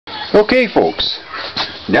Okay folks,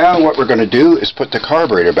 now what we're going to do is put the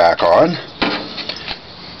carburetor back on.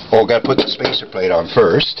 Oh, got to put the spacer plate on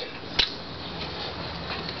first.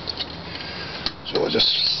 So we'll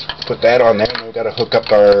just put that on there, and we've got to hook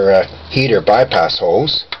up our heater bypass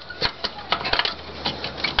hose.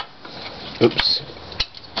 Oops,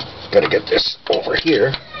 got to get this over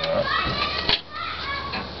here.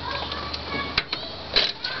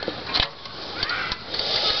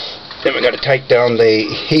 Then we got to tighten down the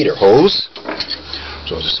heater hose.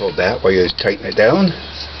 So I'll just hold that while you tighten it down.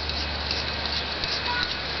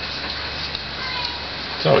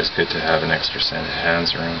 It's always good to have an extra set of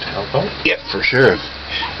hands around to help out. Yep, for sure.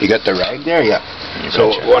 You got the rag there? Yeah. So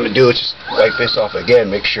what we want to do is just wipe this off again,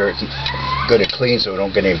 make sure it's good and clean so we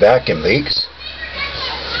don't get any vacuum leaks.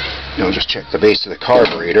 Now just check the base of the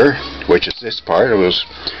carburetor, which is this part. We'll just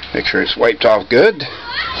make sure it's wiped off good.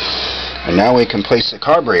 And now we can place the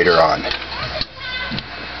carburetor on.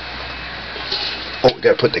 Oh, we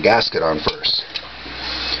got to put the gasket on first.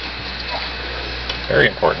 Very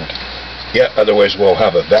important. Yeah, otherwise we'll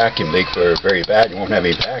have a vacuum leak for very bad. You won't have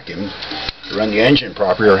any vacuum to run the engine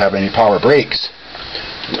properly or have any power brakes.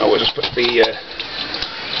 Now we'll just put the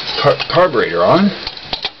carburetor on.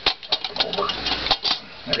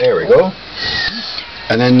 There we go.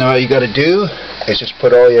 And then all you got to do is just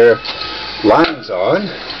put all your lines on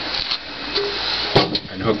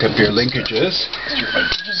and hook up your linkages. Your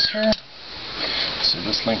linkages here. So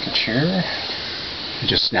this linkage here. It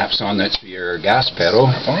just snaps on. That's your gas pedal.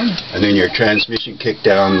 And then your transmission kick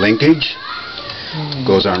down linkage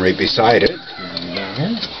goes on right beside it.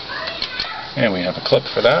 And we have a clip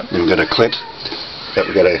for that. And we've got a clip that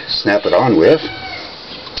we've got to snap it on with.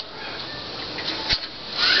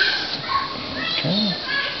 Okay.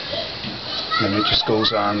 And it just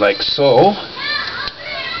goes on like so.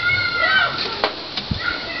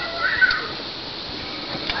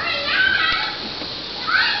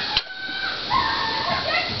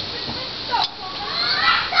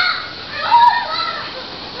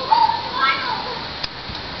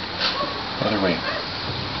 Other way.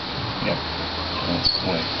 Yep. That's the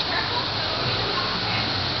way.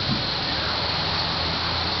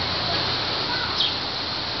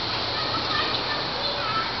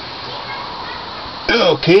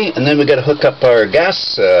 Okay, and then we got to hook up our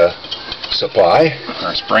gas supply.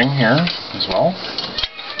 Our spring here as well.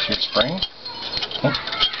 Your spring. Oh.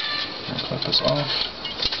 Clip this off.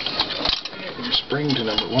 Okay, your spring to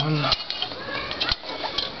number 1.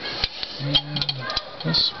 And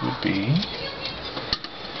this would be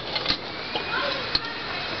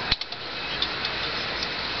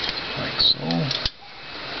like so.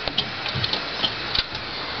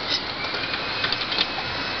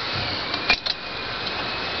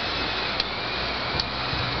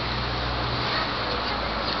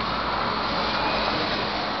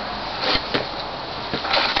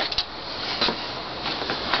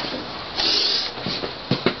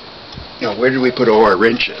 Now, where do we put all our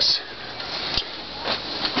wrenches?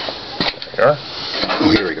 There we are.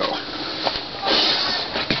 Oh, here we go.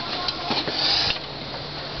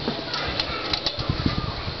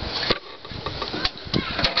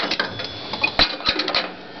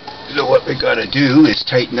 So what we got to do is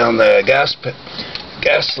tighten down the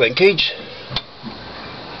gas linkage.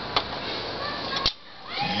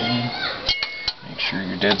 Okay. Make sure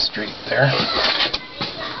you're dead straight there.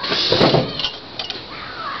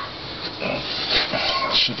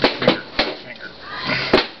 Should be finger.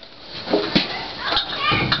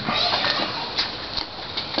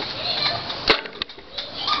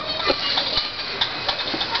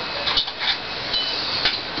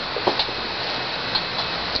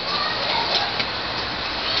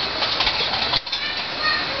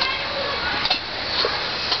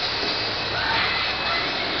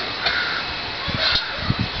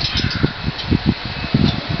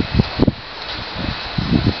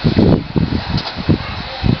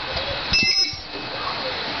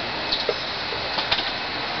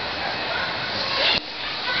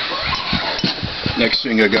 Next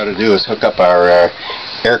thing I got to do is hook up our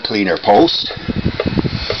air cleaner post.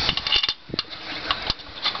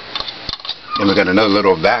 And we got another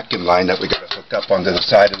little vacuum line that we got to hook up onto the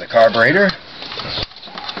side of the carburetor.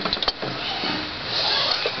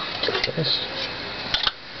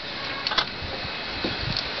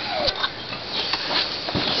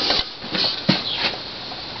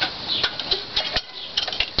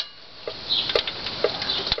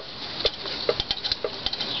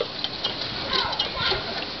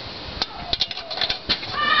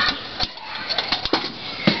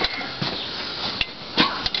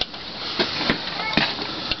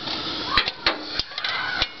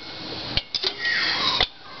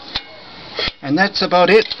 and that's about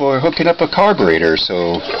it for hooking up a carburetor.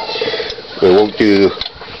 So we won't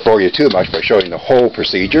bore you too much by showing the whole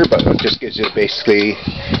procedure, but it just gives you basically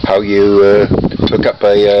how you hook up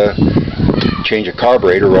change a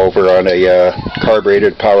carburetor over on a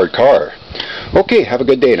carbureted powered car. Okay, have a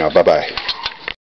good day now. Bye bye.